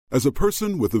As a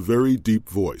person with a very deep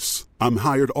voice, I'm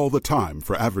hired all the time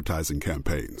for advertising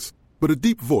campaigns. But a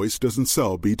deep voice doesn't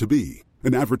sell B2B,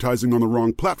 and advertising on the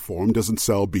wrong platform doesn't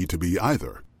sell B2B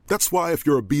either. That's why if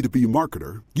you're a B2B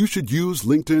marketer, you should use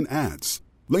LinkedIn ads.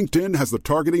 LinkedIn has the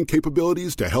targeting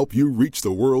capabilities to help you reach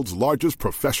the world's largest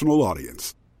professional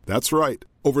audience. That's right,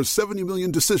 over 70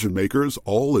 million decision makers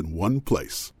all in one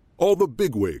place. All the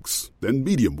big wigs, then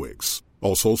medium wigs,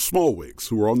 also small wigs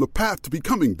who are on the path to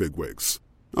becoming big wigs.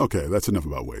 Okay, that's enough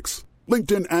about wigs.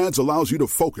 LinkedIn ads allows you to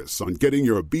focus on getting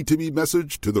your B2B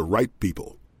message to the right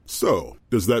people. So,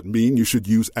 does that mean you should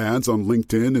use ads on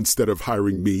LinkedIn instead of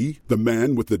hiring me, the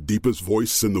man with the deepest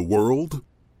voice in the world?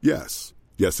 Yes.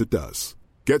 Yes, it does.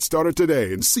 Get started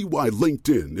today and see why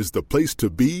LinkedIn is the place to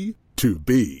be to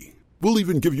be. We'll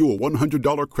even give you a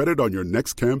 $100 credit on your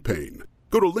next campaign.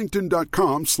 Go to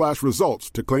linkedin.com/results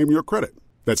to claim your credit.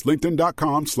 That's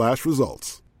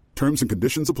linkedin.com/results. Terms and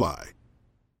conditions apply.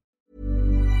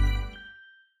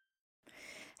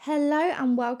 Hello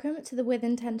and welcome to the With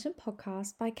Intention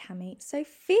podcast by Cami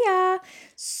Sophia.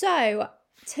 So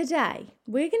today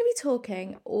we're going to be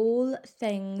talking all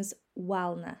things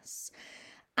wellness.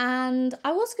 And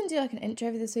I was going to do like an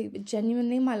intro for this week, but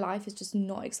genuinely my life is just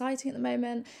not exciting at the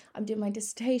moment. I'm doing my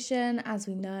dissertation, as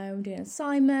we know, I'm doing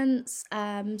assignments.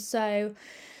 So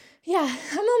yeah,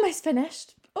 I'm almost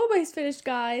finished. Almost finished,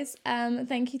 guys.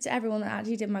 Thank you to everyone that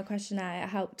actually did my questionnaire. It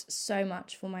helped so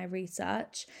much for my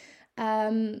research.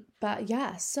 But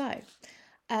yeah,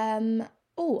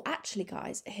 actually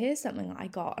guys, here's something that I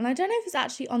got, and I don't know if it's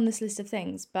actually on this list of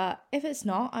things, but if it's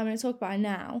not, I'm going to talk about it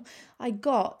now. I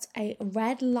got a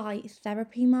red light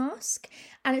therapy mask,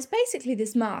 and it's basically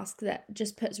this mask that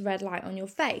just puts red light on your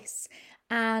face,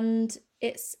 and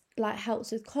it's like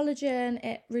helps with collagen,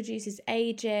 it reduces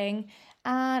aging,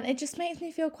 and it just makes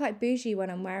me feel quite bougie when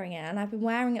I'm wearing it. And I've been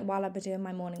wearing it while I've been doing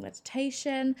my morning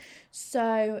meditation.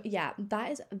 So yeah,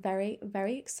 that is very,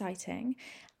 very exciting.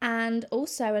 And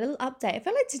also a little update. I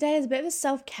feel like today is a bit of a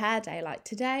self-care day. Like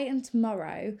today and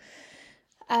tomorrow,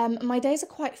 my days are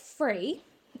quite free.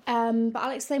 But I'll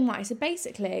explain why. So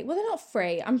basically, well, they're not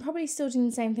free. I'm probably still doing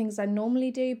the same things I normally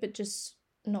do, but just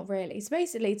not really. So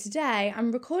basically today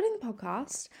I'm recording the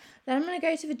podcast, then I'm going to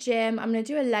go to the gym, I'm going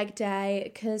to do a leg day,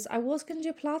 because I was going to do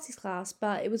a Pilates class,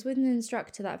 but it was with an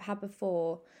instructor that I've had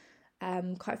before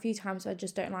quite a few times, so I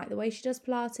just don't like the way she does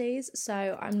Pilates,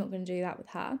 so I'm not going to do that with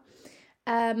her.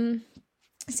 So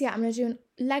yeah, I'm going to do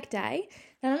a leg day,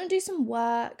 then I'm going to do some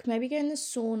work, maybe go in the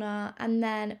sauna, and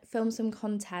then film some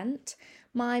content.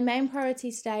 My main priority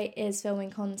today is filming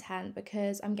content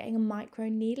because I'm getting a micro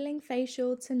needling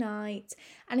facial tonight.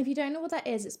 And if you don't know what that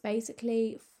is, it's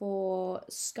basically for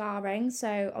scarring.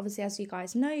 So obviously, as you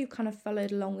guys know, you've kind of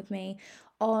followed along with me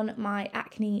on my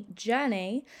acne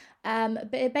journey. But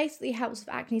it basically helps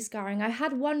with acne scarring. I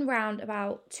had one round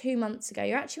about 2 months ago.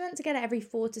 You're actually meant to get it every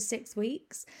 4 to 6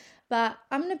 weeks. But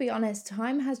I'm going to be honest,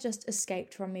 time has just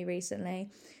escaped from me recently.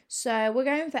 So we're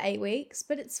going for 8 weeks,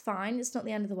 but it's fine. It's not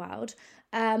the end of the world.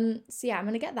 So yeah, I'm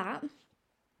going to get that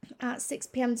at 6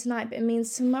 p.m. tonight, but it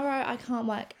means tomorrow I can't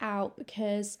work out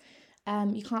because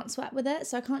you can't sweat with it.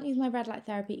 So I can't use my red light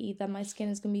therapy either. My skin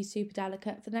is going to be super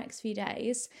delicate for the next few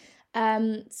days.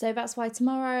 So that's why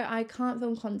tomorrow I can't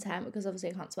film content because obviously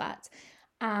I can't sweat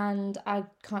and I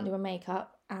can't do my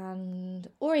makeup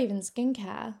or even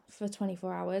skincare for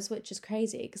 24 hours, which is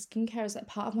crazy because skincare is like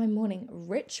part of my morning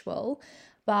ritual.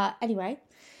 But anyway,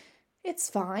 it's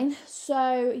fine.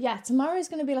 So yeah, tomorrow is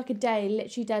going to be like a day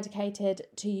literally dedicated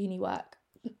to uni work.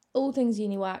 All things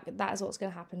uni work, that is what's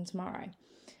going to happen tomorrow.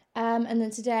 And then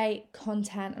today,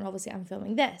 content, and obviously I'm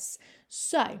filming this.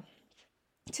 So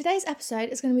today's episode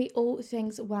is going to be all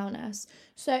things wellness.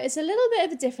 So it's a little bit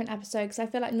of a different episode because I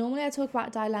feel like normally I talk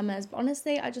about dilemmas, but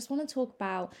honestly, I just want to talk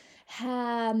about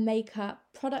hair, makeup,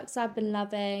 products I've been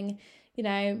loving, you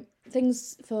know,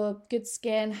 things for good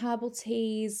skin, herbal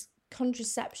teas,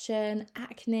 contraception,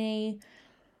 acne,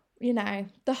 you know,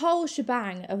 the whole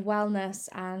shebang of wellness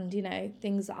and, you know,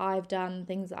 things that I've done,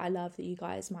 things that I love that you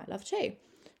guys might love too.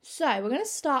 So we're going to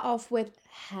start off with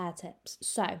hair tips.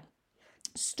 So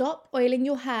stop oiling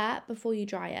your hair before you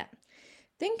dry it.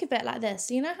 Think of it like this.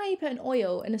 So you know how you put an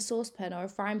oil in a saucepan or a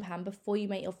frying pan before you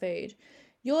make your food?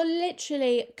 You're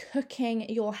literally cooking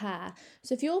your hair.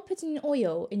 So if you're putting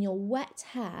oil in your wet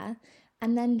hair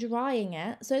and then drying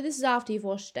it, so this is after you've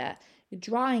washed it, you're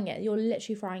drying it, you're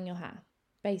literally frying your hair,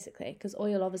 basically, because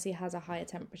oil obviously has a higher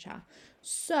temperature.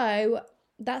 So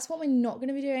that's what we're not going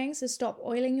to be doing. So stop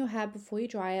oiling your hair before you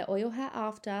dry it, oil your hair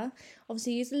after.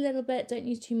 Obviously use a little bit, don't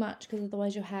use too much because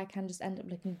otherwise your hair can just end up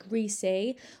looking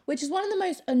greasy, which is one of the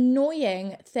most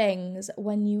annoying things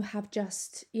when you have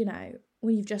just, you know,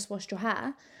 when you've just washed your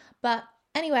hair. But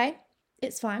anyway,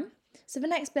 it's fine. So the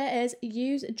next bit is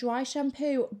use dry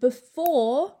shampoo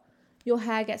before your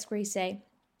hair gets greasy.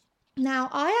 Now,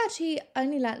 I actually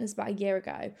only learnt this about a year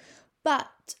ago, but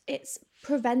it's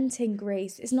preventing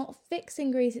grease. It's not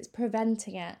fixing grease, it's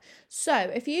preventing it. So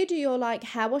if you do your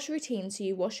hair wash routine, so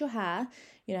you wash your hair,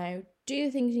 do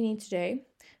the things you need to do,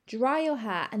 dry your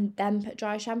hair and then put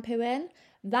dry shampoo in,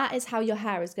 that is how your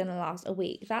hair is going to last a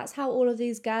week. That's how all of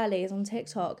these girlies on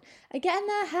TikTok are getting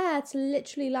their hair to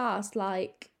literally last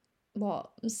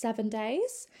 7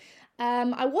 days.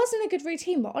 I was in a good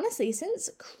routine, but honestly, since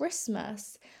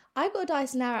Christmas, I got a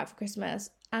Dyson Airwrap for Christmas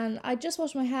and I just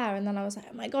washed my hair and then I was like,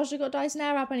 oh my gosh, I got a Dyson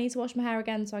Airwrap, I need to wash my hair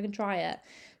again so I can try it.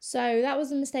 So that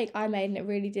was a mistake I made and it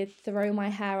really did throw my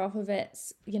hair off of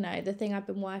its, the thing I've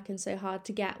been working so hard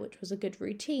to get, which was a good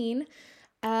routine.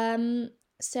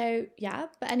 So yeah,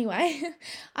 but anyway,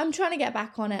 I'm trying to get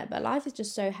back on it, but life is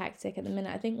just so hectic at the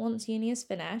minute. I think once uni is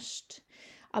finished,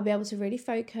 I'll be able to really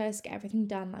focus, get everything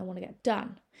done that I want to get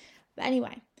done. But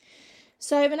anyway,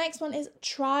 so the next one is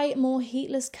try more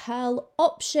heatless curl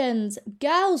options.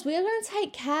 Girls, we are going to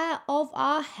take care of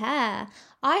our hair.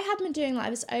 I have been doing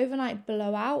this overnight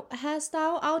blowout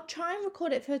hairstyle. I'll try and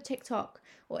record it for TikTok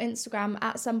or Instagram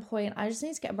at some point. I just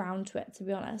need to get around to it, to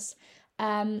be honest.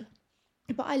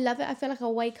 But I love it. I feel like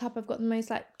I'll wake up, I've got the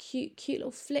most cute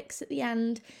little flicks at the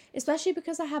end, especially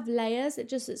because I have layers. It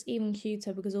just looks even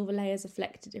cuter because all the layers are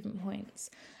flicked at different points.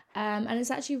 And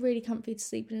it's actually really comfy to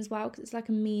sleep in as well because it's like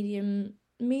a medium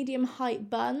height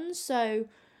bun. So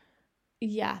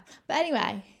yeah, but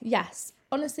anyway, yes,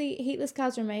 honestly, heatless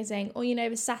curls are amazing. Or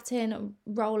the satin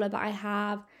roller that I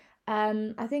have.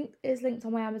 I think it's linked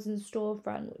on my Amazon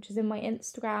storefront, which is in my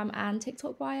Instagram and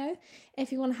TikTok bio,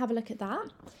 if you want to have a look at that.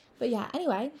 But yeah,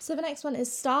 anyway, so the next one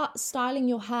is start styling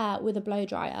your hair with a blow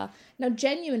dryer. Now,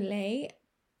 genuinely,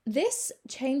 this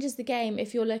changes the game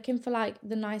if you're looking for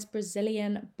the nice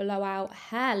Brazilian blowout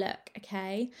hair look,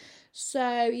 okay?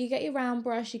 So you get your round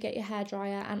brush, you get your hair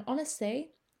dryer, and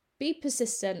honestly, be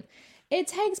persistent. It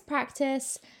takes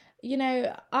practice.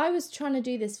 I was trying to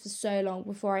do this for so long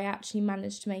before I actually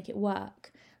managed to make it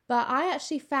work. But I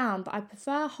actually found that I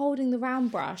prefer holding the round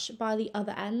brush by the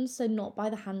other end, so not by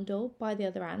the handle, by the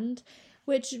other end,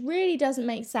 which really doesn't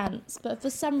make sense. But for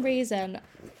some reason,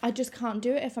 I just can't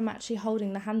do it if I'm actually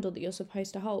holding the handle that you're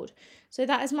supposed to hold. So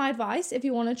that is my advice. If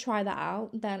you want to try that out,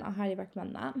 then I highly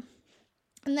recommend that.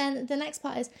 And then the next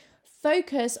part is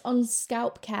focus on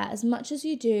scalp care as much as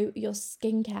you do your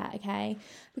skincare, okay?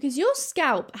 Because your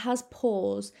scalp has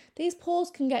pores. These pores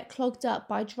can get clogged up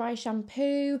by dry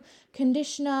shampoo,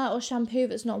 conditioner, or shampoo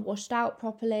that's not washed out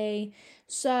properly.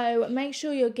 So make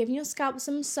sure you're giving your scalp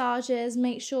some massages.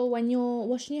 Make sure when you're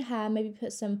washing your hair, maybe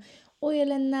put some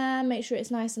oil in there. Make sure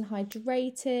it's nice and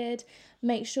hydrated.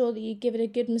 Make sure that you give it a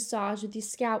good massage with your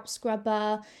scalp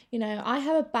scrubber. I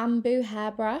have a bamboo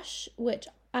hairbrush, which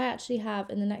I actually have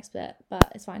in the next bit, but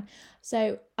it's fine.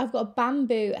 So I've got a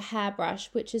bamboo hairbrush,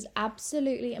 which is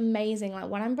absolutely amazing.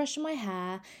 When I'm brushing my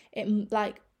hair,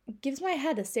 it gives my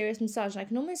head a serious massage. And I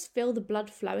can almost feel the blood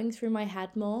flowing through my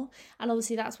head more. And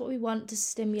obviously that's what we want to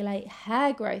stimulate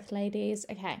hair growth, ladies.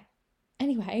 Okay.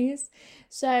 Anyways,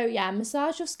 so yeah,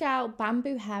 massage your scalp,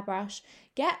 bamboo hairbrush,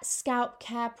 get scalp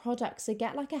care products. So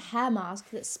get a hair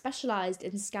mask that's specialised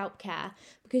in scalp care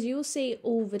because you will see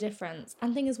all the difference.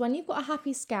 And thing is, when you've got a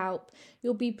happy scalp,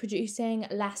 you'll be producing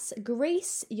less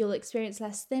grease, you'll experience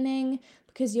less thinning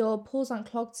because your pores aren't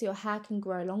clogged so your hair can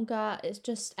grow longer. It's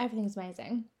just, everything's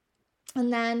amazing.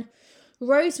 And then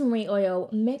rosemary oil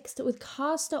mixed with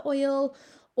castor oil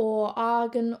or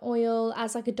argan oil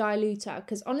as a diluter,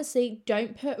 because honestly,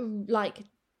 don't put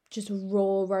just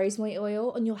raw rosemary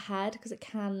oil on your head because it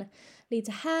can lead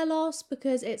to hair loss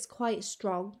because it's quite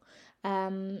strong.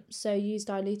 So use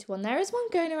diluted one. There is one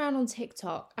going around on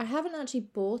TikTok. I haven't actually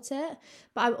bought it,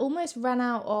 but I've almost run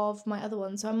out of my other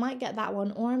one, so I might get that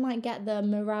one, or I might get the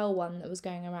Morel one that was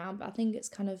going around, but I think it's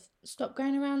kind of stopped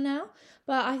going around now.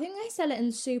 But I think they sell it in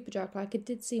Superdrug. I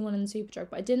did see one in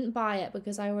Superdrug, but I didn't buy it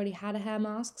because I already had a hair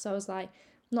mask, so I was like,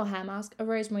 not hair mask, a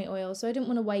rosemary oil, so I didn't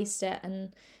want to waste it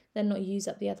and then not use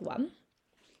up the other one.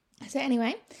 So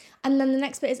anyway, and then the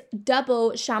next bit is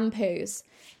double shampoos.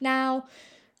 Now,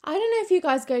 I don't know if you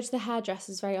guys go to the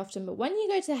hairdressers very often, but when you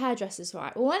go to the hairdressers,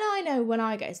 right, when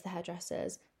I go to the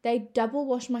hairdressers, they double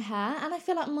wash my hair, and I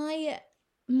feel like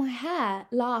my hair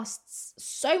lasts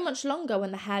so much longer when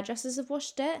the hairdressers have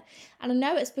washed it. And I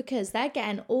know it's because they're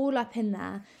getting all up in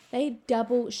there. They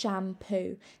double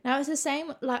shampoo. Now, it's the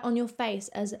same on your face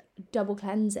as double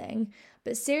cleansing,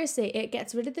 but seriously, it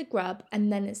gets rid of the grub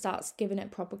and then it starts giving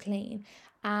it proper clean.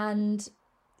 And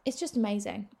it's just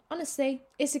amazing. honestly,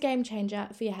 it's a game changer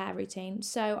for your hair routine.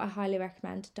 So I highly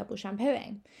recommend double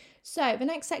shampooing. So the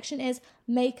next section is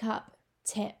makeup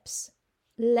tips.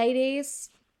 Ladies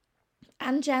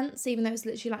and gents, even though it's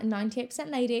literally like 98%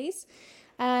 ladies,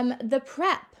 the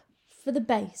prep for the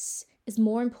base is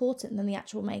more important than the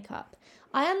actual makeup.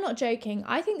 I am not joking.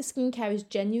 I think skincare is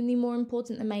genuinely more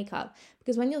important than makeup,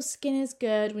 because when your skin is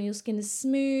good, when your skin is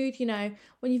smooth, you know,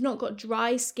 when you've not got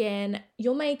dry skin,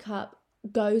 your makeup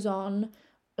goes on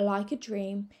like a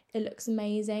dream. It looks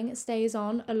amazing. It stays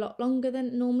on a lot longer than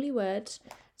it normally would.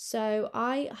 So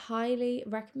I highly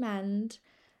recommend,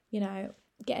 you know,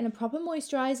 getting a proper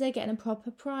moisturizer, getting a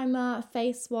proper primer,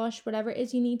 face wash, whatever it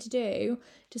is you need to do,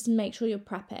 just make sure you're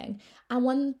prepping. And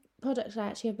one product I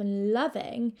actually have been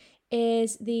loving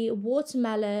is the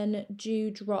Watermelon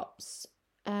Dew Drops.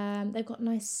 They've got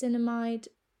niacinamide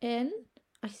in,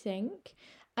 I think.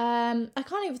 I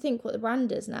can't even think what the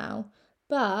brand is now,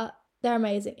 but they're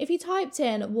amazing. If you typed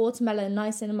in Watermelon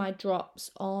Niacinamide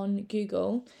Drops on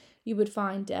Google, you would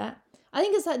find it. I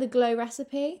think it's like the Glow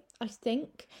recipe, I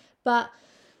think. But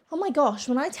oh my gosh,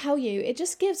 when I tell you, it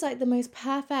just gives like the most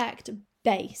perfect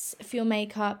base for your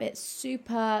makeup. It's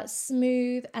super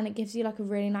smooth and it gives you like a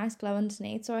really nice glow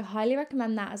underneath. So I highly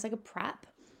recommend that as like a prep.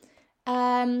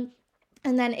 And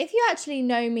then if you actually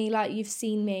know me, like you've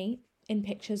seen me in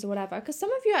pictures or whatever, because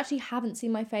some of you actually haven't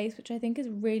seen my face, which I think is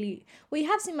really, well, you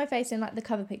have seen my face in like the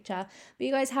cover picture, but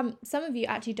you guys haven't, some of you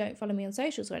actually don't follow me on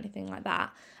socials or anything like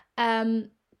that.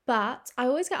 But I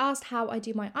always get asked how I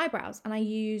do my eyebrows, and I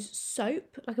use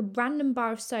soap, like a random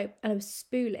bar of soap and a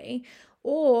spoolie,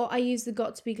 or I use the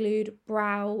Got To Be Glued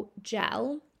brow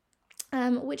gel,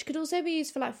 which could also be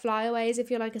used for like flyaways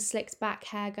if you're like a slicked back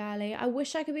hair girly. I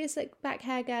wish I could be a slicked back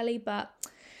hair girly, but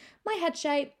my head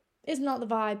shape is not the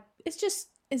vibe.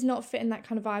 It's not fitting that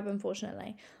kind of vibe,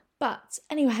 unfortunately. But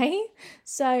anyway,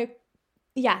 so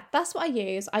yeah, that's what I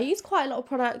use. I use quite a lot of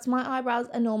products. My eyebrows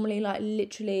are normally like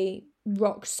literally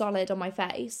rock solid on my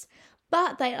face,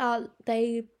 but they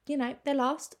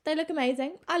last. They look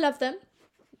amazing. I love them,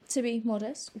 to be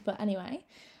modest. But anyway,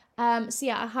 so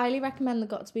yeah, I highly recommend the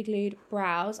Got To Be Glued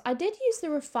brows. I did use the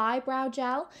Refi brow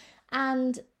gel,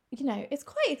 and you know, it's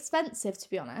quite expensive, to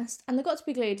be honest. And the Got To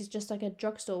Be Glued is just like a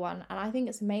drugstore one, and I think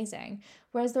it's amazing.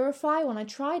 Whereas the Refi one, I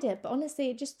tried it, but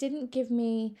honestly, it just didn't give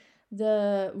me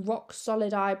the rock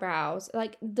solid eyebrows.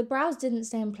 Like the brows didn't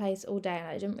stay in place all day, and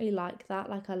I didn't really like that.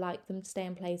 Like I like them to stay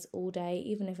in place all day,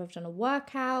 even if I've done a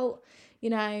workout, you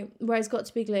know. Whereas Got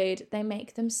To Be Glued, they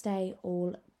make them stay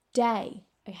all day.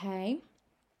 Okay.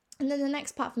 And then the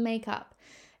next part for makeup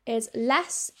is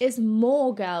less is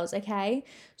more, girls, okay?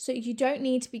 So you don't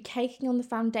need to be caking on the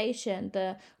foundation,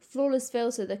 the flawless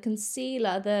filter, the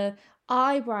concealer, the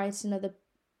eye brightener,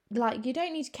 you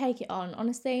don't need to cake it on.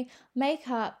 Honestly,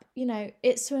 makeup, you know,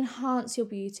 it's to enhance your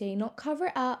beauty, not cover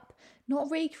it up,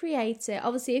 not recreate it.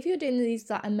 Obviously, if you're doing these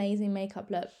like amazing makeup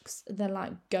looks, then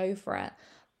like go for it.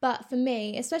 But for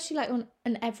me, especially like on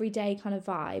an everyday kind of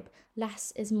vibe,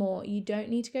 less is more. You don't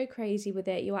need to go crazy with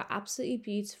it. You are absolutely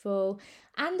beautiful.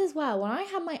 And as well, when I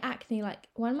had my acne, like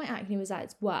when my acne was at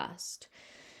its worst,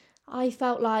 I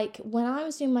felt like when I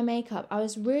was doing my makeup, I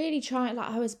was really trying, like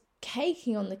I was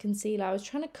caking on the concealer. I was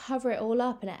trying to cover it all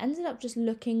up, and it ended up just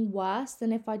looking worse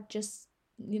than if I just,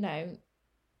 you know,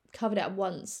 covered it up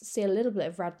once. See a little bit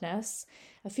of redness,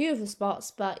 a few of the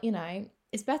spots, but you know,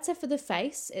 it's better for the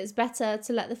face. It's better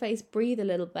to let the face breathe a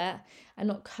little bit and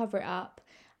not cover it up.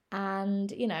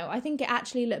 And, you know, I think it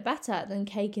actually looked better than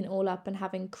caking it all up and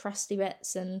having crusty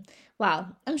bits. And,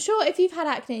 well, I'm sure if you've had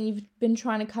acne and you've been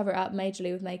trying to cover it up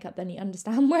majorly with makeup, then you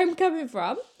understand where I'm coming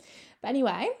from. But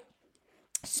anyway,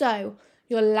 so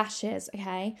your lashes,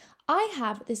 okay? I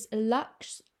have this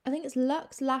Luxe, I think it's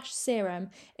Luxe Lash Serum.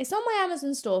 It's on my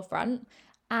Amazon storefront.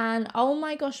 And oh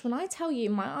my gosh, when I tell you,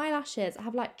 my eyelashes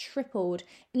have like tripled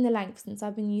in the length since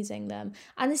I've been using them.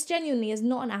 And this genuinely is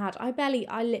not an ad. I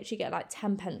literally get like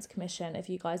 10 pence commission if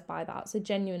you guys buy that. So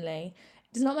genuinely,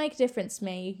 it does not make a difference to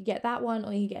me. You can get that one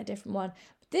or you can get a different one.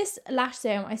 But this lash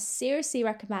serum, I seriously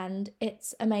recommend.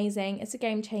 It's amazing. It's a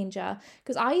game changer.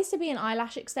 Because I used to be an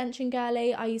eyelash extension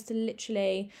girly. I used to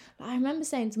literally, I remember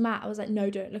saying to Matt, I was like, no,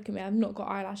 don't look at me. I've not got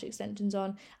eyelash extensions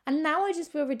on. And now I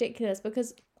just feel ridiculous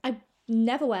because I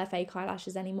never wear fake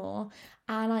eyelashes anymore,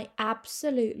 and I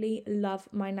absolutely love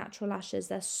my natural lashes.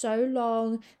 They're so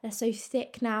long, they're so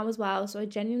thick now as well, so I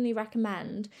genuinely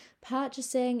recommend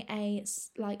purchasing a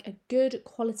good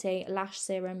quality lash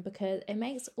serum because it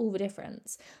makes all the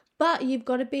difference. But you've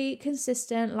got to be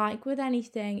consistent, like with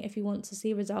anything. If you want to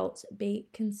see results, be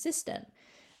consistent.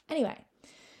 Anyway,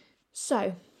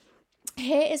 so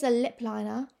here is a lip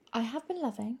liner. I have been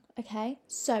loving, okay?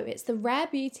 So it's the Rare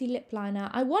Beauty lip liner.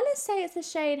 I want to say it's the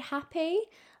shade Happy,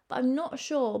 but I'm not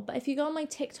sure. But if you go on my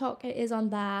TikTok, it is on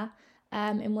there.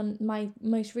 In my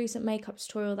most recent makeup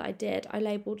tutorial that I did, I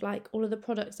labelled like all of the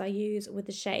products I use with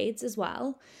the shades as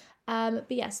well.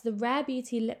 But yes, the Rare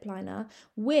Beauty lip liner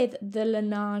with the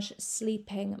Laneige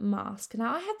sleeping mask.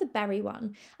 Now I have the berry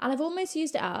one and I've almost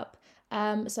used it up.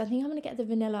 So I think I'm going to get the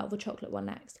vanilla or the chocolate one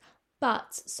next.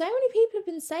 But so many people have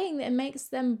been saying that it makes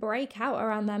them break out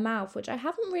around their mouth, which I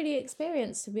haven't really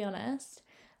experienced, to be honest.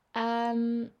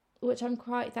 Which I'm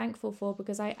quite thankful for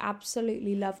because I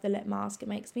absolutely love the lip mask. It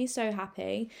makes me so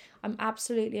happy. I'm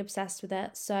absolutely obsessed with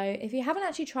it. So if you haven't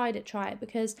actually tried it, try it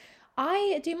because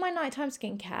I do my nighttime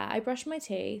skincare. I brush my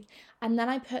teeth and then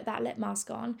I put that lip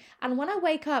mask on. And when I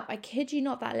wake up, I kid you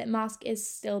not, that lip mask is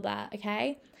still there,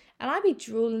 okay? And I'd be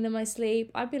drooling in my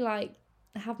sleep. I'd be like,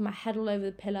 have my head all over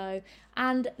the pillow.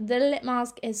 And the lip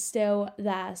mask is still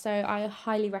there. So I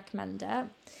highly recommend it.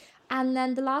 And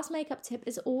then the last makeup tip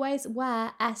is always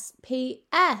wear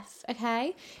SPF,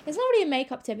 okay? It's not really a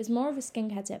makeup tip, it's more of a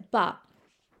skincare tip, but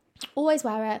always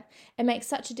wear it. It makes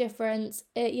such a difference.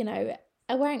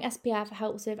 Wearing SPF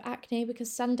helps with acne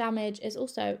because sun damage is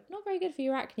also not very good for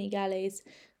your acne, girlies.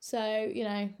 So,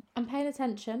 I'm paying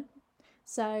attention.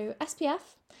 So, SPF.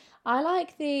 I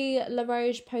like the La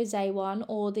Roche-Posay one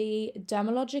or the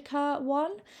Dermalogica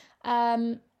one.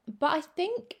 But I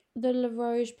think the La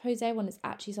Roche-Posay one is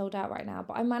actually sold out right now.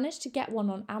 But I managed to get one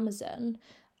on Amazon.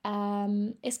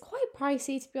 It's quite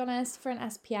pricey, to be honest, for an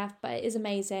SPF, but it is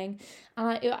amazing.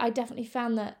 And I definitely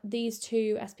found that these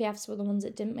two SPFs were the ones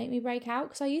that didn't make me break out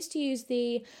because I used to use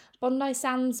the Bondi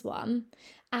Sands one.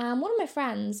 And one of my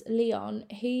friends, Leon,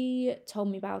 he told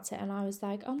me about it and I was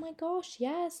like, oh my gosh,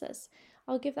 yes,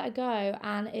 I'll give that a go.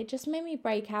 And it just made me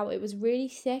break out. It was really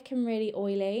thick and really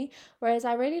oily. Whereas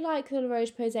I really like the La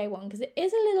Roche-Posay one because it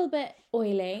is a little bit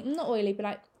oily. Not oily, but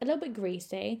like a little bit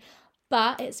greasy.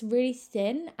 But it's really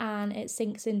thin and it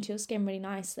sinks into your skin really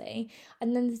nicely.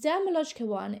 And then the Dermalogica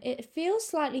one, it feels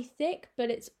slightly thick, but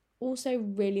it's also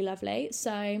really lovely.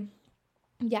 So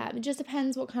yeah, it just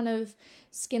depends what kind of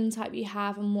skin type you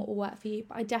have and what will work for you.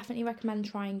 But I definitely recommend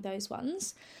trying those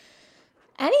ones.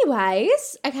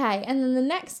 Anyways, okay, and then the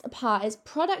next part is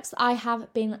products I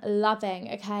have been loving,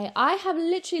 okay? I have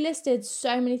literally listed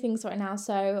so many things right now,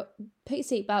 so put your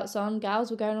seatbelts on,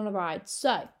 girls, we're going on a ride.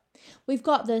 So, we've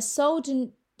got the Sol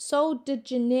de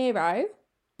Janeiro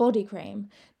body cream,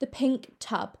 the pink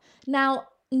tub. Now,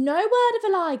 no word of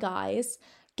a lie, guys.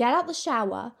 Get out the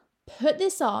shower, put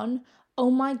this on. Oh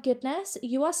my goodness,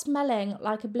 you are smelling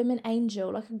like a blimmin'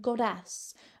 angel, like a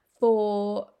goddess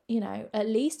for, at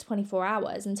least 24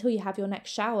 hours until you have your next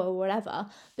shower or whatever.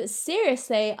 But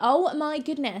seriously, oh my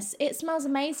goodness, it smells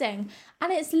amazing.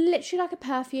 And it's literally like a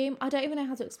perfume. I don't even know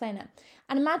how to explain it.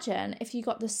 And imagine if you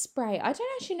got the spray. I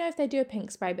don't actually know if they do a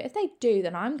pink spray, but if they do,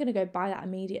 then I'm going to go buy that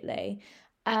immediately.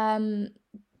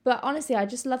 But honestly, I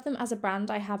just love them as a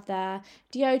brand. I have their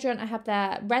deodorant, I have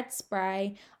their red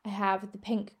spray, I have the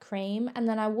pink cream, and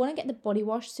then I want to get the body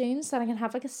wash soon so that I can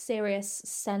have like a serious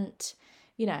scent,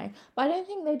 But I don't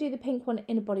think they do the pink one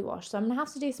in a body wash, so I'm going to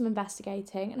have to do some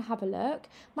investigating and have a look.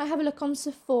 Might have a look on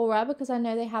Sephora because I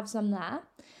know they have some there.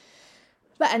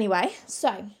 But anyway,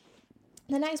 so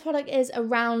the next product is a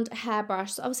round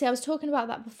hairbrush. So obviously I was talking about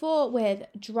that before with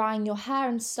drying your hair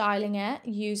and styling it,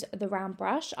 use the round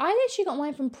brush. I literally got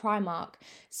mine from Primark.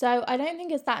 So I don't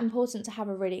think it's that important to have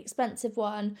a really expensive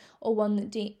one or one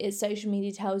that social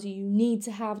media tells you need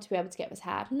to have to be able to get this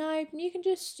hair. No, you can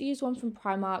just use one from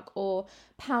Primark or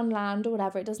Poundland or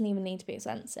whatever. It doesn't even need to be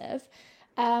expensive.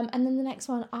 And then the next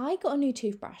one, I got a new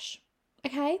toothbrush.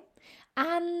 Okay.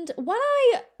 And when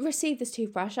I received this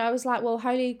toothbrush, I was like, well,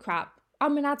 holy crap.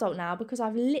 I'm an adult now because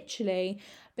I've literally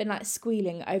been like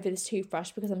squealing over this toothbrush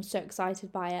because I'm so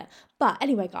excited by it. But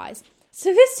anyway, guys,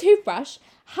 so this toothbrush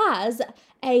has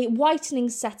a whitening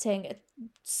setting, a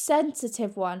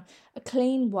sensitive one, a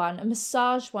clean one, a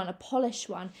massage one, a polish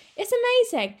one. It's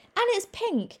amazing. And it's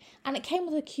pink. And it came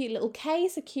with a cute little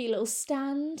case, a cute little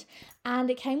stand.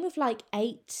 And it came with like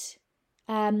 8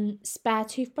 spare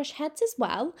toothbrush heads as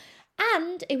well.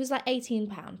 And it was like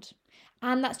 £18.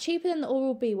 And that's cheaper than the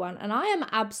Oral-B one. And I am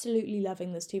absolutely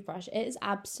loving this toothbrush. It is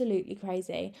absolutely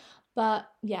crazy. But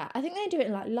yeah, I think they do it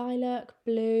in like lilac,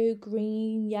 blue,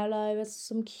 green, yellow. There's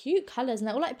some cute colours. And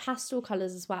they're all like pastel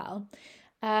colours as well.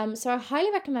 So I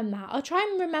highly recommend that. I'll try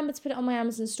and remember to put it on my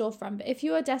Amazon storefront. But if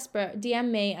you are desperate, DM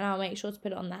me and I'll make sure to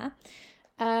put it on there.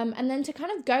 And then to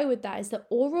kind of go with that is the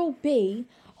Oral-B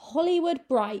Hollywood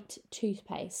Bright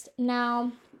toothpaste.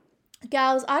 Now,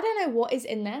 girls, I don't know what is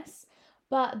in this.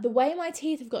 But the way my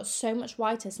teeth have got so much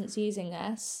whiter since using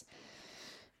this,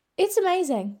 It's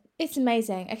amazing. It's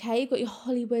amazing. Okay, you've got your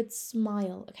Hollywood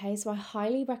smile. Okay, so I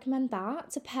highly recommend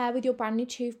that to pair with your brand new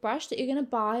toothbrush that you're going to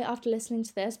buy after listening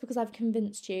to this, because I've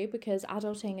convinced you, because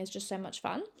adulting is just so much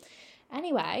fun.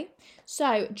 Anyway,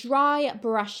 so dry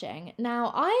brushing.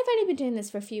 Now, I've only been doing this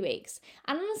for a few weeks,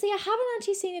 and honestly, I haven't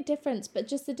actually seen a difference, but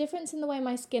just the difference in the way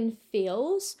my skin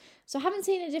feels. So I haven't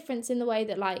seen a difference in the way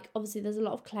that, like, obviously there's a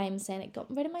lot of claims saying it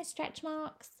got rid of my stretch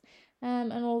marks,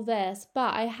 and all this,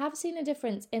 but I have seen a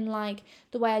difference in, like,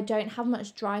 the way I don't have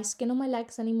much dry skin on my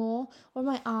legs anymore, or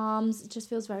my arms. It just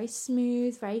feels very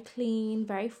smooth, very clean,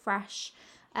 very fresh.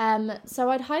 So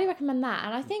I'd highly recommend that.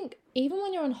 And I think even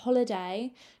when you're on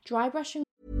holiday, dry brushing.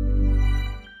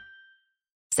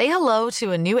 Say hello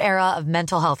to a new era of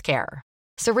mental health care.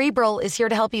 Cerebral is here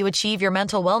to help you achieve your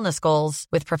mental wellness goals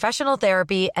with professional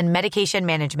therapy and medication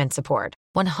management support.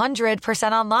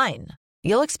 100% online.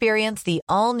 You'll experience the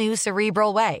all-new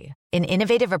Cerebral Way, an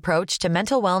innovative approach to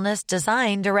mental wellness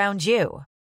designed around you.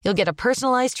 You'll get a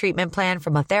personalized treatment plan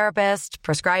from a therapist,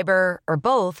 prescriber, or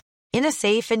both in a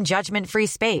safe and judgment-free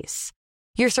space.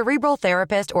 Your Cerebral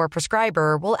therapist or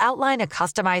prescriber will outline a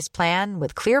customized plan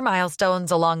with clear milestones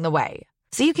along the way,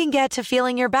 so you can get to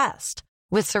feeling your best.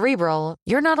 With Cerebral,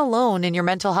 you're not alone in your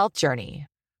mental health journey.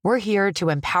 We're here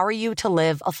to empower you to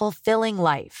live a fulfilling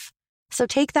life. So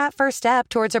take that first step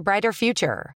towards a brighter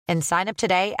future and sign up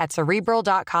today at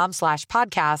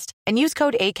Cerebral.com/podcast and use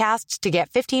code ACAST to get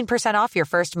 15% off your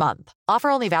first month. Offer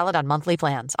only valid on monthly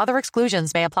plans. Other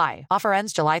exclusions may apply. Offer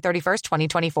ends July 31st,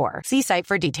 2024. See site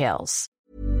for details.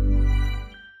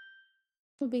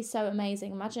 Would be so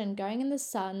amazing. Imagine going in the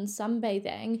sun,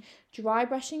 sunbathing, dry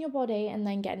brushing your body, and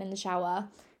then getting in the shower.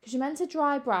 Because you're meant to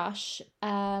dry brush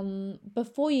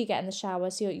before you get in the shower.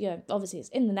 So you're obviously it's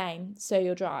in the name, so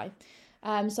you're dry.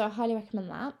 So I highly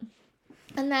recommend that.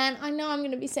 And then I know I'm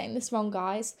going to be saying this wrong,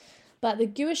 guys, but the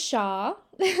Gua Sha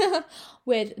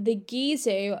with the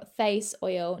Gisou face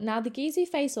oil. Now, the Gisou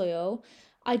face oil,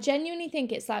 I genuinely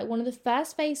think it's like one of the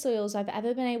first face oils I've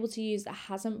ever been able to use that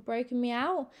hasn't broken me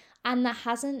out and that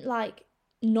hasn't, like,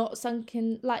 not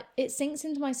sunken, like, it sinks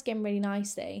into my skin really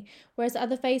nicely, whereas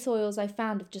other face oils I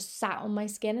found have just sat on my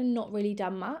skin and not really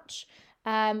done much.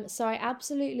 So I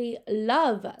absolutely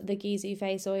love the Gisou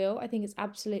face oil. I think it's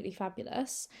absolutely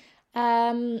fabulous.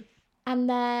 And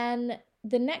then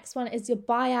the next one is your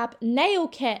Biab nail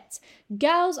kit.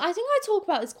 Girls, I think I talk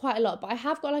about this quite a lot, but I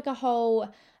have got like a whole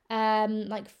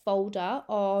like folder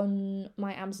on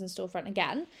my Amazon storefront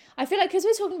again. I feel like because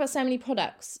we're talking about so many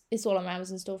products, it's all on my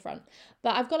Amazon storefront.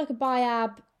 But I've got like a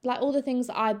Biab, like all the things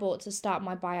that I bought to start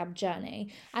my Biab journey.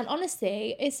 And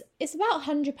honestly, it's about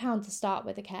 £100 to start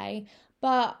with, okay?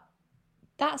 But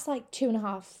that's like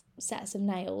 2.5 sets of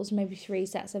nails, maybe 3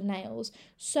 sets of nails.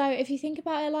 So if you think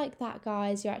about it like that,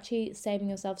 guys, you're actually saving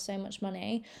yourself so much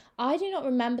money. I do not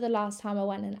remember the last time I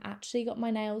went and actually got my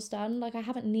nails done. Like, I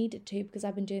haven't needed to because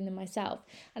I've been doing them myself.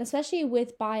 And especially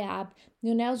with Biab,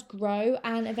 your nails grow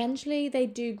and eventually they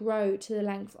do grow to the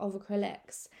length of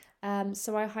acrylics.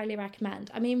 So I highly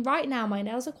recommend. I mean, right now my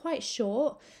nails are quite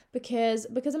short because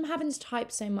I'm having to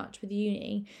type so much with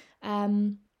uni.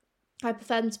 I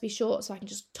prefer them to be short so I can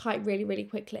just type really, really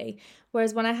quickly.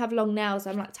 Whereas when I have long nails,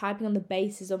 I'm like typing on the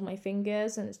bases of my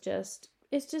fingers and it's just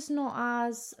not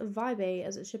as vibey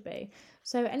as it should be.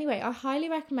 So anyway, I highly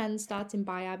recommend starting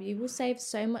Biab. You will save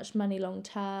so much money long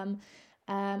term.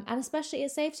 And especially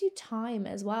it saves you time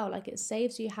as well. Like, it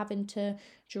saves you having to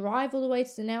drive all the way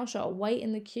to the nail shop, wait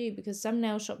in the queue, because some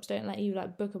nail shops don't let you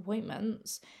like book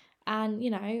appointments. And, you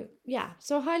know, yeah.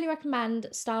 So I highly recommend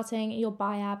starting your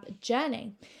Biab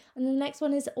journey. And the next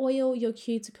one is oil your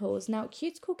cuticles. Now,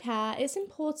 cuticle care, it's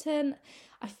important.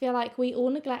 I feel like we all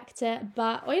neglect it,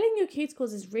 but oiling your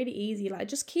cuticles is really easy. Like,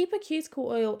 just keep a cuticle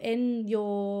oil in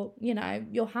your, you know,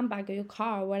 your handbag or your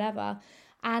car or whatever.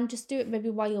 And just do it maybe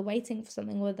while you're waiting for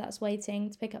something, whether that's waiting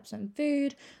to pick up some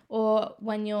food or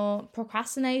when you're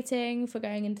procrastinating for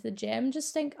going into the gym.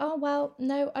 Just think, oh, well,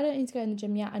 no, I don't need to go in the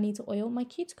gym yet. I need to oil my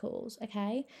cuticles,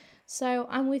 okay? So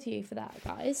I'm with you for that,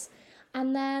 guys.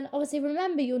 And then obviously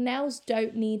remember, your nails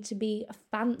don't need to be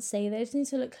fancy. They just need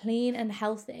to look clean and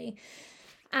healthy.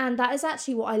 And that is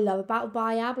actually what I love about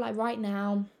Biab. Like, right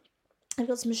now, I've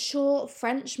got some short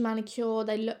French manicure.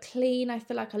 They look clean. I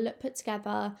feel like I look put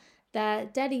together. They're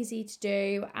dead easy to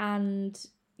do, and,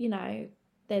 you know,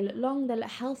 they look long, they look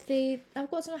healthy. I've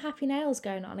got some happy nails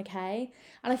going on, okay?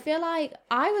 And I feel like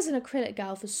I was an acrylic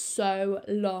girl for so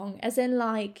long, as in,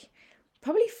 like,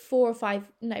 probably 4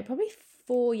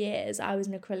 years I was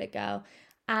an acrylic girl.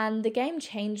 And the game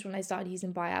changed when I started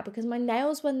using Biab, because my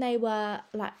nails, when they were,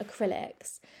 like,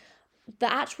 acrylics,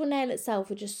 the actual nail itself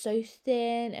was just so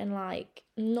thin and like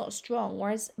not strong,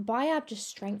 whereas Biab just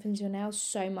strengthens your nails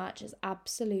so much. It's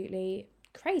absolutely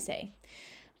crazy.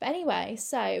 But anyway,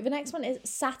 so the next one is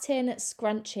satin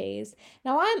scrunchies.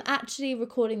 Now I'm actually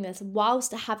recording this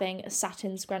whilst having a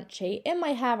satin scrunchie in my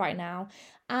hair right now,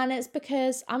 and it's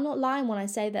because I'm not lying when I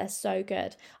say they're so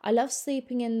good. I love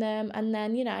sleeping in them, and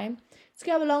then, you know, to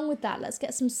go along with that, let's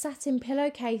get some satin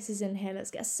pillowcases in here.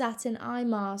 Let's get a satin eye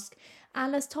mask,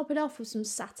 and let's top it off with some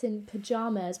satin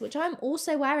pajamas, which I'm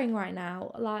also wearing right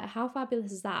now. Like, how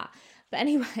fabulous is that? But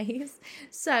anyways,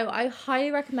 so I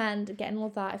highly recommend getting all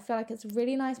of that. I feel like it's a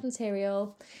really nice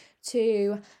material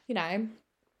to, you know,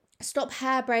 stop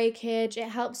hair breakage. It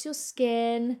helps your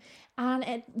skin, and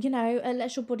it, you know, it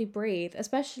lets your body breathe,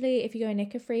 especially if you go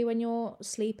knicker free when you're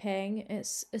sleeping.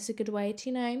 It's a good way to,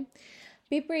 you know,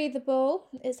 be breathable.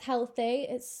 It's healthy.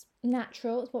 It's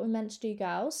natural. It's what we're meant to do,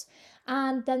 girls.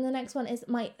 And then the next one is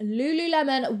my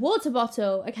Lululemon water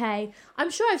bottle. Okay, I'm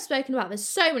sure I've spoken about this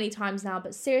so many times now,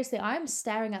 but seriously, I'm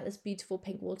staring at this beautiful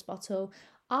pink water bottle.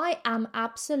 I am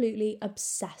absolutely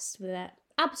obsessed with it.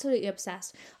 Absolutely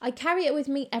obsessed. I carry it with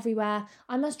me everywhere.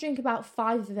 I must drink about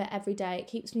 5 of it every day. It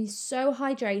keeps me so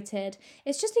hydrated.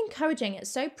 It's just encouraging.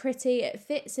 It's so pretty. It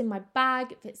fits in my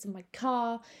bag. It fits in my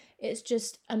car. It's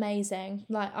just amazing.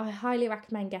 Like, I highly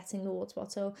recommend getting the water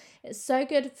bottle. It's so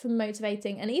good for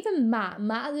motivating. And even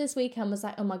Matt this weekend was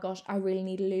like, oh my gosh, I really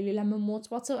need a Lululemon water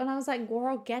bottle. And I was like,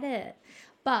 girl, get it.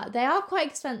 But they are quite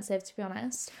expensive, to be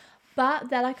honest. But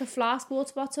they're like a flask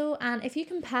water bottle, and if you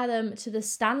compare them to the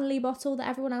Stanley bottle that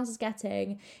everyone else is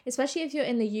getting, especially if you're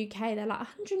in the UK, they're like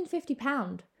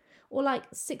 £150 or like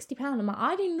 £60. I'm like,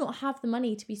 I do not have the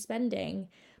money to be spending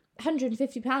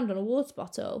 £150 on a water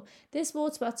bottle. This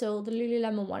water bottle, the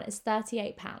Lululemon one, is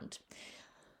 £38.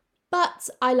 But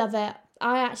I love it.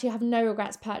 I actually have no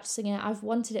regrets purchasing it. I've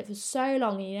wanted it for so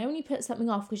long. And you know, when you put something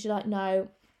off because you're like, no,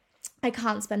 I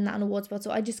can't spend that on a water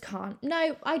bottle. I just can't.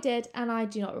 No, I did, and I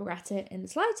do not regret it in the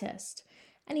slightest.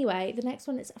 Anyway, the next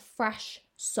one is fresh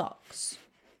socks.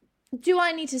 Do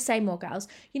I need to say more, girls?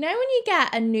 You know, when you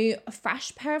get a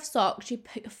fresh pair of socks, you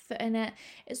put your foot in it.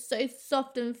 It's so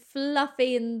soft and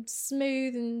fluffy and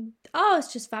smooth, and oh,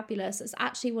 it's just fabulous. It's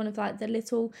actually one of like the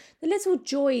little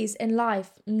joys in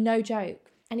life. No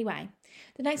joke. Anyway,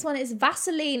 the next one is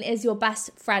Vaseline is your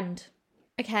best friend.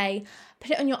 Okay,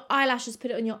 put it on your eyelashes,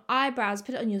 put it on your eyebrows,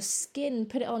 put it on your skin,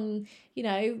 put it on, you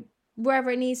know,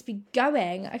 wherever it needs to be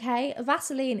going, okay?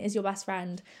 Vaseline is your best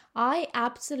friend. I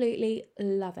absolutely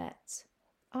love it.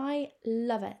 I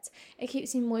love it. It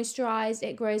keeps me moisturised,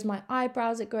 it grows my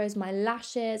eyebrows, it grows my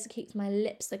lashes, it keeps my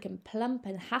lips looking plump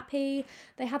and happy.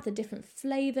 They have the different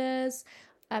flavours,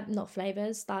 not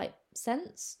flavours, like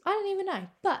scents. I don't even know.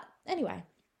 But anyway,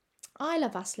 I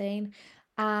love Vaseline.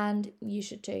 And you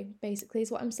should too, basically,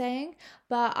 is what I'm saying.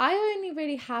 But I only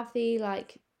really have the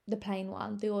plain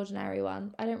one, the ordinary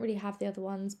one. I don't really have the other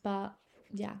ones, but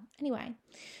yeah. Anyway,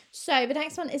 so the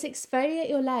next one is exfoliate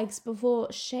your legs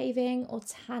before shaving or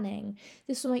tanning.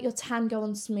 This will make your tan go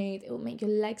on smooth. It will make your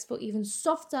legs feel even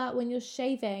softer when you're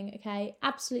shaving, okay?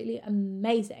 Absolutely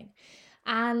amazing.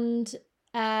 And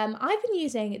I've been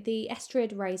using the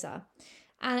Estrid razor.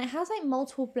 And it has like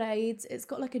multiple blades. It's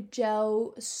got like a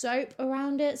gel soap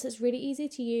around it, so it's really easy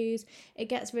to use. It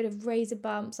gets rid of razor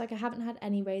bumps. Like, I haven't had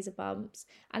any razor bumps.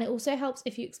 And it also helps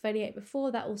if you exfoliate before.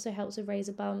 That also helps with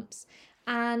razor bumps.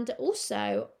 And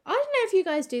also, I don't know if you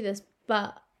guys do this,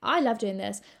 but I love doing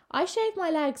this. I shave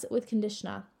my legs with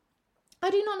conditioner.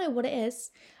 I do not know what it is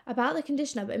about the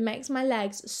conditioner, but it makes my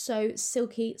legs so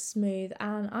silky smooth,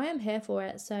 and I am here for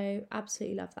it. So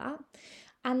absolutely love that.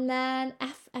 And then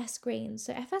FS Greens.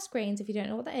 So FS Greens, if you don't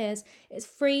know what that is, it's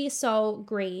free sol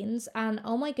greens. And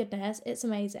oh my goodness, it's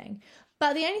amazing.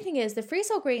 But the only thing is, the free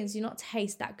sol greens do not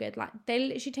taste that good. Like, they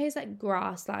literally taste like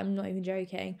grass. Like, I'm not even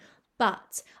joking.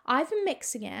 But I've been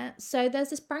mixing it. So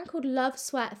there's this brand called Love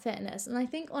Sweat Fitness. And I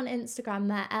think on Instagram,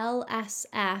 they're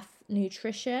LSF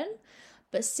Nutrition.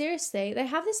 But seriously, they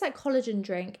have this like collagen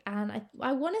drink, and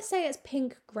I want to say it's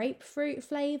pink grapefruit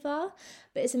flavour,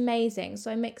 but it's amazing.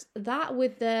 So I mix that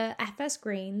with the FS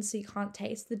Greens, so you can't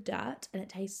taste the dirt, and it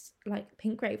tastes like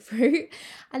pink grapefruit.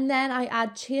 And then I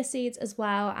add chia seeds as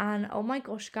well, and oh my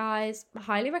gosh, guys, I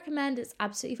highly recommend. It's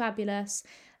absolutely fabulous.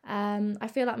 I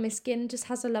feel like my skin just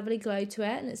has a lovely glow to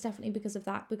it, and it's definitely because of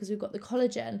that, because we've got the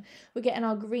collagen, we're getting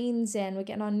our greens in, we're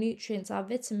getting our nutrients, our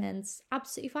vitamins.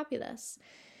 Absolutely fabulous.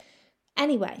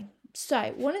 Anyway,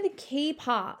 so one of the key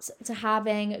parts to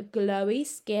having glowy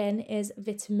skin is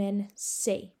vitamin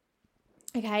C.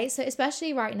 Okay, so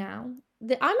especially right now,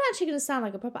 I'm actually going to sound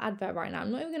like a proper advert right now.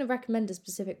 I'm not even going to recommend a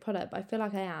specific product, but I feel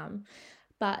like I am.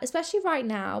 But especially right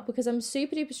now, because I'm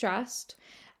super duper stressed,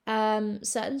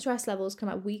 certain stress levels can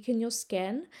like weaken your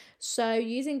skin. So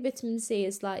using vitamin C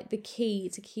is like the key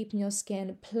to keeping your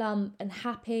skin plump and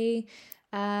happy,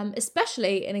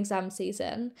 especially in exam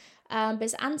season. But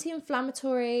it's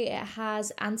anti-inflammatory, it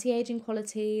has anti-aging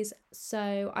qualities,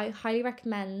 so I highly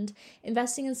recommend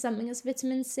investing in something that's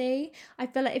vitamin C. I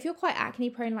feel like if you're quite acne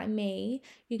prone like me,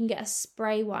 you can get a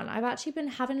spray one. I've actually been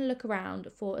having a look around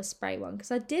for a spray one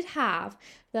because I did have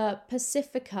the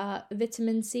Pacifica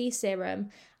vitamin C serum,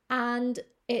 and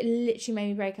it literally made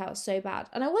me break out so bad.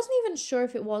 And I wasn't even sure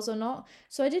if it was or not,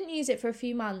 so I didn't use it for a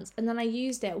few months, and then I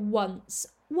used it once,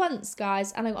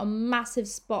 guys, and I got a massive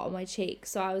spot on my cheek.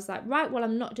 So I was like, right, well,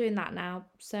 I'm not doing that now.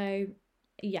 So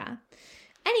yeah.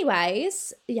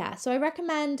 Anyways, yeah, so I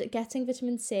recommend getting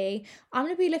vitamin C. I'm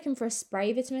going to be looking for a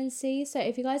spray vitamin C. So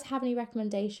if you guys have any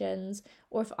recommendations,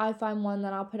 or if I find one,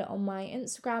 then I'll put it on my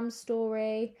Instagram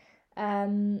story.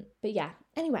 But yeah,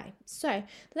 anyway, so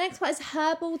the next part is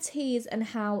herbal teas and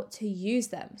how to use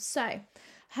them. So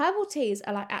herbal teas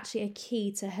are like actually a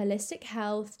key to holistic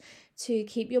health, to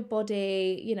keep your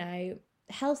body, you know,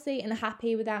 healthy and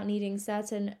happy without needing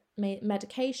certain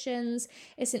medications.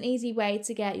 It's an easy way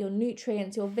to get your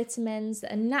nutrients, your vitamins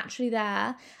that are naturally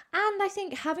there. And I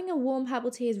think having a warm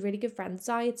herbal tea is really good for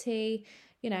anxiety,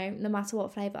 you know, no matter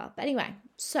what flavour. But anyway,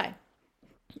 so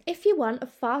if you want a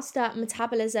faster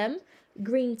metabolism,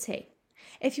 green tea.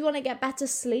 If you want to get better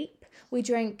sleep, we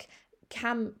drink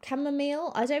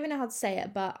chamomile. I don't even know how to say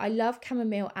it, but I love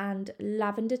chamomile and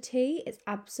lavender tea. It's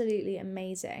absolutely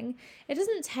amazing. It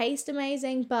doesn't taste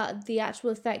amazing, but the actual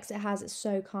effects it has is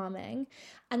so calming.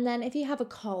 And then if you have a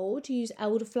cold, use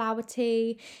elderflower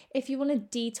tea. If you want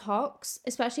to detox,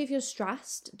 especially if you're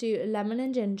stressed, do lemon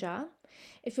and ginger.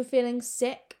 If you're feeling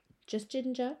sick, just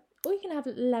ginger. Or you can have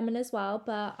lemon as well,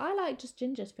 but I like just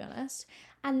ginger, to be honest.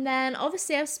 And then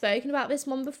obviously I've spoken about this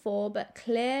one before, but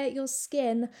clear your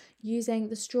skin using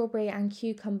the strawberry and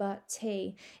cucumber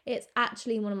tea. It's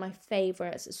actually one of my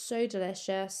favourites. It's so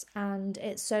delicious and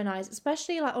it's so nice,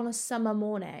 especially like on a summer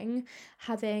morning,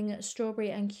 having strawberry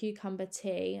and cucumber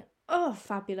tea. Oh,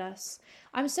 fabulous.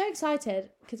 I'm so excited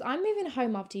because I'm moving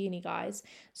home after uni, guys.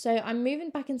 So I'm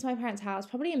moving back into my parents' house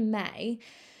probably in May.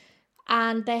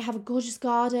 And they have a gorgeous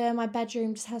garden. My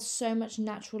bedroom just has so much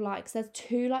natural light because there's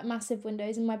 2 like massive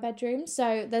windows in my bedroom.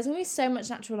 So there's going to be so much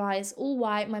natural light. It's all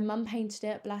white. My mum painted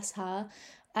it, bless her.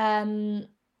 And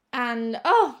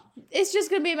oh, it's just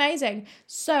going to be amazing.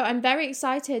 So I'm very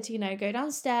excited to, you know, go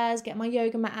downstairs, get my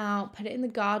yoga mat out, put it in the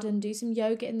garden, do some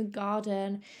yoga in the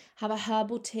garden, have a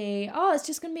herbal tea. Oh, it's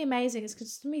just going to be amazing. It's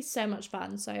just going to be so much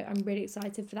fun. So I'm really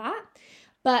excited for that.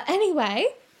 But anyway,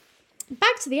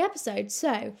 back to the episode.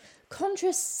 So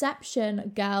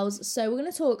contraception, girls. So we're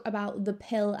going to talk about the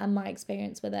pill and my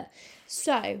experience with it.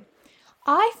 So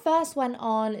I first went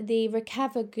on the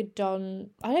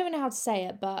Rokevagadon. I don't even know how to say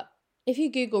it, but if you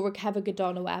Google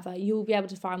Rokevagadon or whatever, you'll be able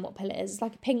to find what pill it is. It's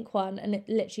like a pink one and it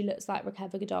literally looks like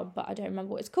Rokevagadon, but I don't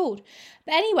remember what it's called.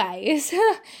 But anyways,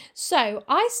 so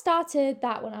I started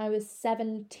that when I was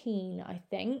 17, I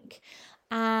think.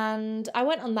 And I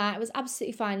went on that. It was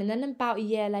absolutely fine. And then about a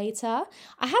year later,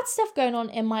 I had stuff going on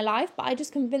in my life, but I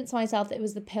just convinced myself that it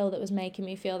was the pill that was making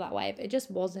me feel that way. But it just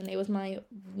wasn't. It was my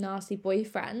nasty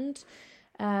boyfriend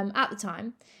at the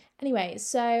time. Anyway,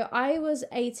 so I was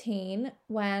 18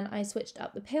 when I switched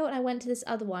up the pill and I went to this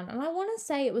other one. And I want to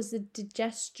say it was the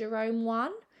Degesterone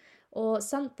one or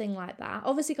something like that.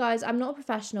 Obviously, guys, I'm not a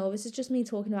professional. This is just me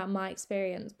talking about my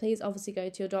experience. Please obviously go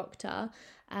to your doctor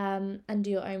and do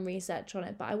your own research on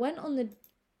it. But I went on the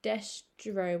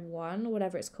Degesterone one, or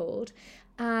whatever it's called.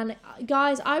 And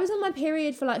guys, I was on my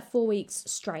period for like 4 weeks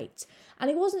straight. And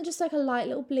it wasn't just like a light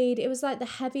little bleed. It was like the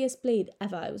heaviest bleed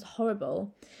ever. It was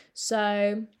horrible.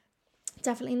 So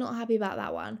definitely not happy about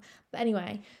that one. But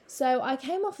anyway, so I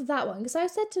came off of that one because I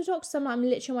said to the doctor, I'm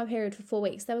literally on my period for 4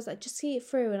 weeks. They was like, just see it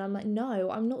through. And I'm like,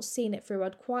 no, I'm not seeing it through.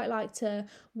 I'd quite like to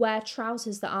wear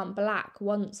trousers that aren't black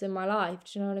once in my life.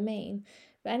 Do you know what I mean?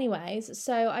 But anyways,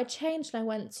 so I changed and I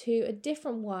went to a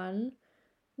different one.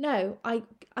 No, I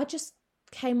just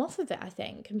came off of it, I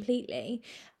think, completely.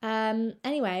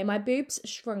 Anyway, my boobs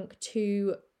shrunk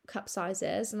to cup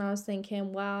sizes and I was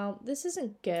thinking, well, this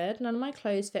isn't good. None of my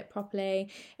clothes fit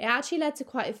properly. It actually led to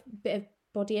quite a bit of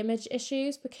body image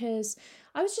issues because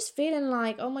I was just feeling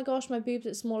like, oh my gosh, my boobs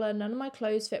are smaller, none of my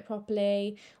clothes fit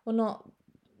properly, or not,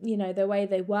 you know, the way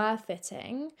they were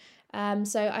fitting.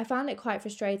 So I found it quite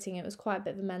frustrating. It was quite a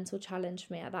bit of a mental challenge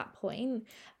for me at that point.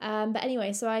 But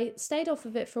anyway, so I stayed off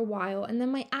of it for a while and then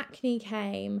my acne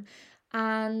came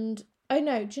and, oh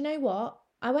no, do you know what?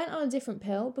 I went on a different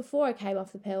pill before I came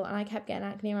off the pill and I kept getting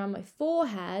acne around my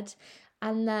forehead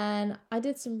And then I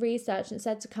did some research and it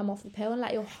said to come off the pill and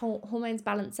let your hormones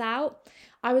balance out.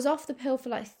 I was off the pill for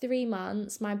like 3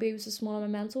 months. My boobs were smaller, my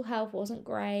mental health wasn't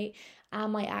great,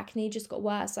 and my acne just got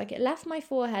worse. Like, it left my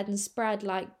forehead and spread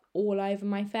like all over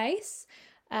my face.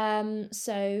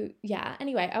 So yeah,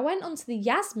 anyway, I went on to the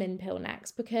Yasmin pill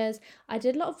next because I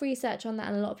did a lot of research on that,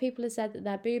 and a lot of people have said that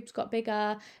their boobs got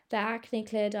bigger, their acne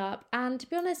cleared up. And to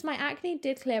be honest, my acne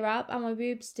did clear up and my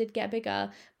boobs did get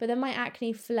bigger, but then my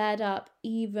acne flared up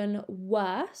even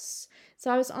worse.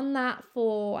 So I was on that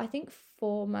for I think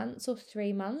 4 months or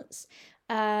 3 months.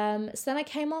 So then I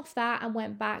came off that and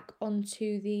went back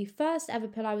onto the first ever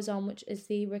pill I was on, which is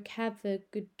the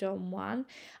Rekevigodon one.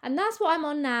 And that's what I'm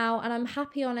on now, and I'm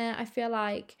happy on it. I feel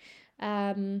like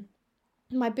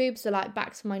my boobs are like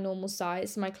back to my normal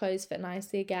size, so my clothes fit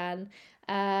nicely again.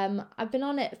 I've been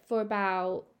on it for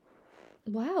about,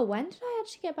 wow, when did I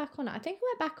actually get back on it? I think I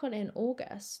went back on it in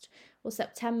August or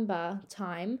September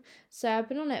time. So I've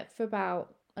been on it for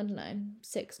about, I don't know,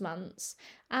 6 months,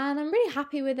 and I'm really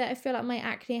happy with it. I feel like my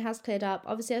acne has cleared up.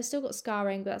 Obviously I've still got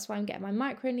scarring, but that's why I'm getting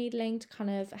my microneedling to kind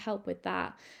of help with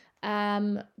that.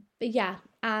 But yeah,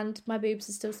 and my boobs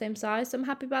are still the same size, so I'm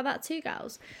happy about that too,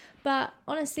 girls. But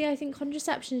honestly, I think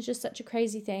contraception is just such a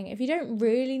crazy thing. If you don't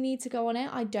really need to go on it,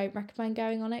 I don't recommend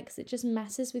going on it because it just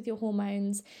messes with your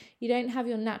hormones. You don't have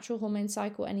your natural hormone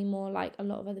cycle anymore like a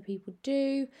lot of other people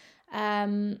do.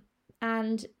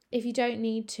 And if you don't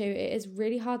need to, it is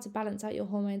really hard to balance out your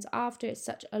hormones after. It's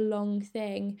such a long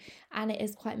thing and it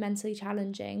is quite mentally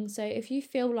challenging. So if you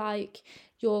feel like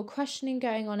you're questioning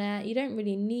going on it, you don't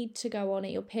really need to go on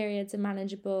it. Your periods are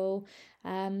manageable.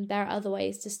 There are other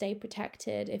ways to stay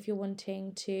protected if you're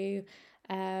wanting to,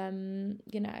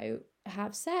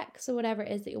 have sex or whatever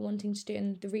it is that you're wanting to do,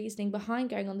 and the reasoning behind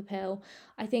going on the pill.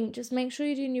 I think just make sure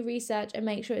you're doing your research and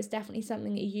make sure it's definitely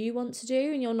something that you want to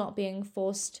do and you're not being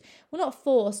forced, well, not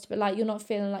forced, but like you're not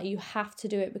feeling like you have to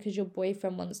do it because your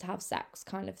boyfriend wants to have sex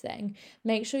kind of thing.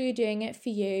 Make sure you're doing it for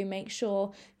you. Make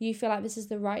sure you feel like this is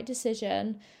the right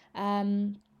decision.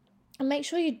 And make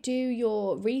sure you do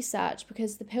your research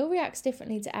because the pill reacts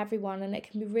differently to everyone and it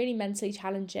can be really mentally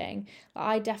challenging.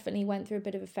 I definitely went through a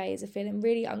bit of a phase of feeling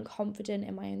really unconfident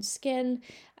in my own skin.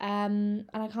 And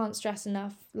I can't stress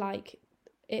enough, like,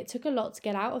 it took a lot to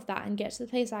get out of that and get to the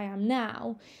place I am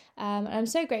now. And I'm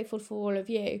so grateful for all of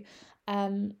you.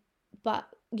 But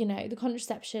the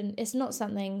contraception, it's not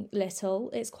something little.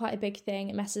 It's quite a big thing.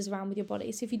 It messes around with your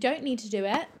body. So if you don't need to do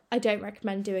it, I don't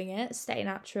recommend doing it. Stay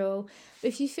natural. But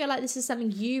if you feel like this is something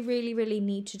you really, really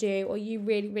need to do or you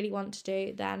really, really want to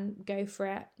do, then go for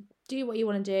it. Do what you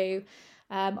want to do.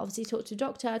 Obviously talk to a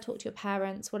doctor, talk to your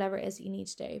parents, whatever it is that you need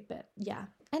to do. But yeah.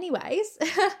 Anyways,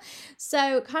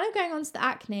 so kind of going on to the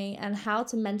acne and how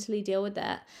to mentally deal with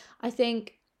it. I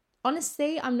think,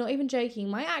 honestly, I'm not even joking.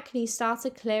 My acne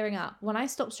started clearing up when I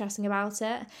stopped stressing about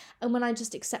it and when I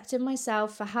just accepted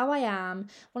myself for how I am,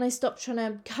 when I stopped trying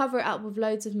to cover it up with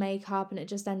loads of makeup and it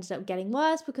just ended up getting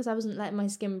worse because I wasn't letting my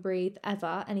skin breathe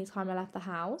ever anytime I left the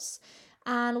house.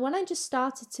 And when I just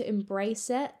started to embrace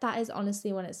it, that is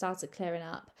honestly when it started clearing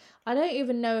up. I don't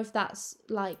even know if that's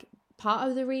like part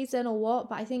of the reason or what,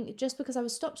 but I think just because I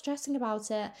was stopped stressing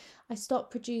about it, I stopped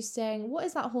producing, what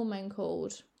is that hormone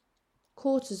called?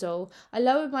 Cortisol. I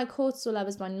lowered my cortisol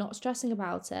levels by not stressing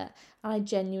about it, and I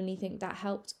genuinely think that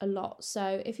helped a lot.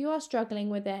 So if you are struggling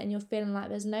with it and you're feeling like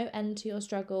there's no end to your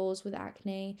struggles with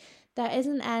acne, there is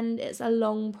an end. It's a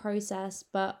long process,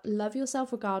 but love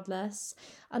yourself regardless.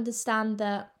 Understand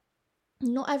that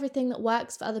not everything that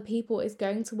works for other people is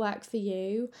going to work for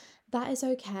you. That is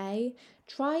okay.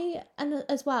 Try, and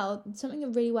as well, something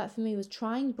that really worked for me was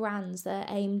trying brands that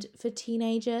are aimed for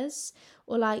teenagers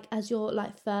or like as your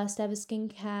like first ever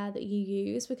skincare that you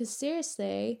use, because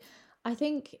seriously, I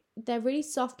think they're really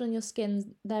soft on your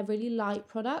skin. They're really light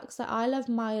products. Like I love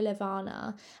Maya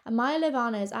Levana, and Maya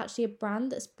Levana is actually a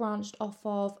brand that's branched off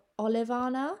of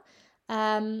Olivana.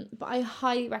 But I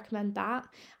highly recommend that.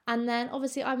 And then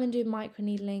obviously I've been doing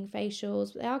microneedling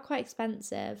facials, but they are quite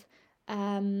expensive.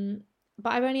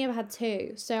 But I've only ever had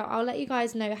 2, so I'll let you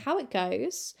guys know how it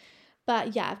goes.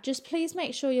 But yeah, just please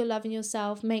make sure you're loving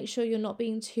yourself. Make sure you're not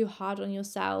being too hard on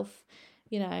yourself.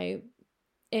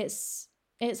 It's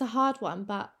a hard one,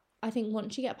 but I think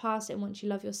once you get past it and once you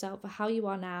love yourself for how you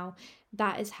are now,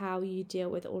 that is how you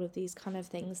deal with all of these kind of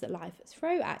things that life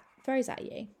throws at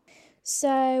you.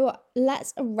 So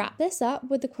let's wrap this up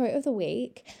with the quote of the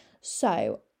week.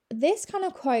 So this kind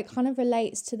of quote kind of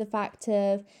relates to the fact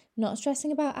of not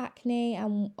stressing about acne,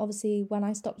 and obviously when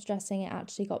I stopped stressing it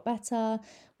actually got better.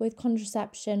 With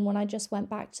contraception, when I just went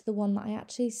back to the one that I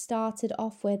actually started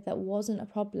off with that wasn't a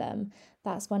problem,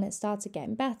 that's when it started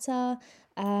getting better.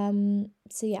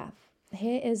 So yeah,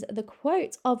 here is the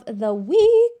quote of the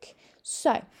week.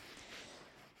 So,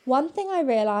 one thing I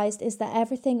realised is that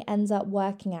everything ends up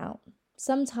working out,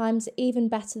 sometimes even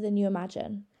better than you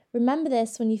imagine. Remember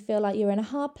this when you feel like you're in a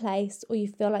hard place or you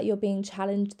feel like you're being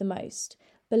challenged the most.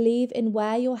 Believe in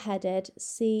where you're headed,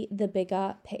 see the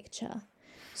bigger picture.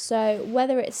 So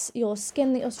whether it's your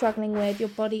skin that you're struggling with, your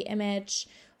body image,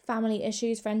 family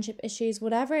issues, friendship issues,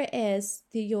 whatever it is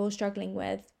that you're struggling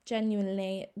with,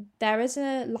 genuinely, there is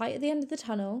a light at the end of the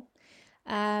tunnel,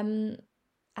 and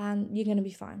you're going to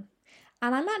be fine.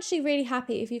 And I'm actually really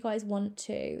happy, if you guys want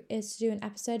to, is to do an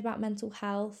episode about mental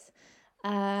health,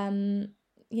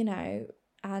 you know,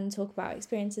 and talk about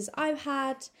experiences I've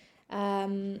had.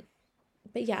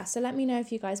 But yeah, so let me know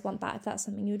if you guys want that, if that's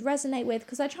something you would resonate with,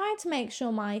 because I try to make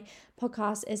sure my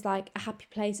podcast is like a happy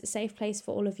place, a safe place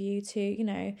for all of you to, you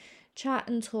know, chat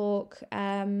and talk.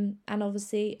 And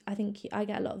obviously I think I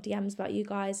get a lot of DMs about you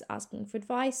guys asking for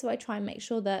advice, so I try and make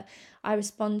sure that I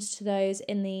respond to those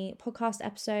in the podcast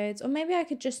episodes. Or maybe I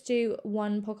could just do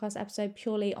one podcast episode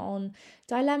purely on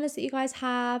dilemmas that you guys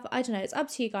have. I don't know, it's up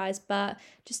to you guys, but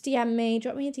just DM me,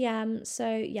 drop me a DM.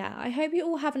 So yeah, I hope you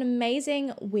all have an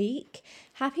amazing week.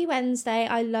 Happy Wednesday.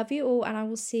 I love you all, and I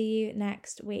will see you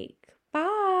next week.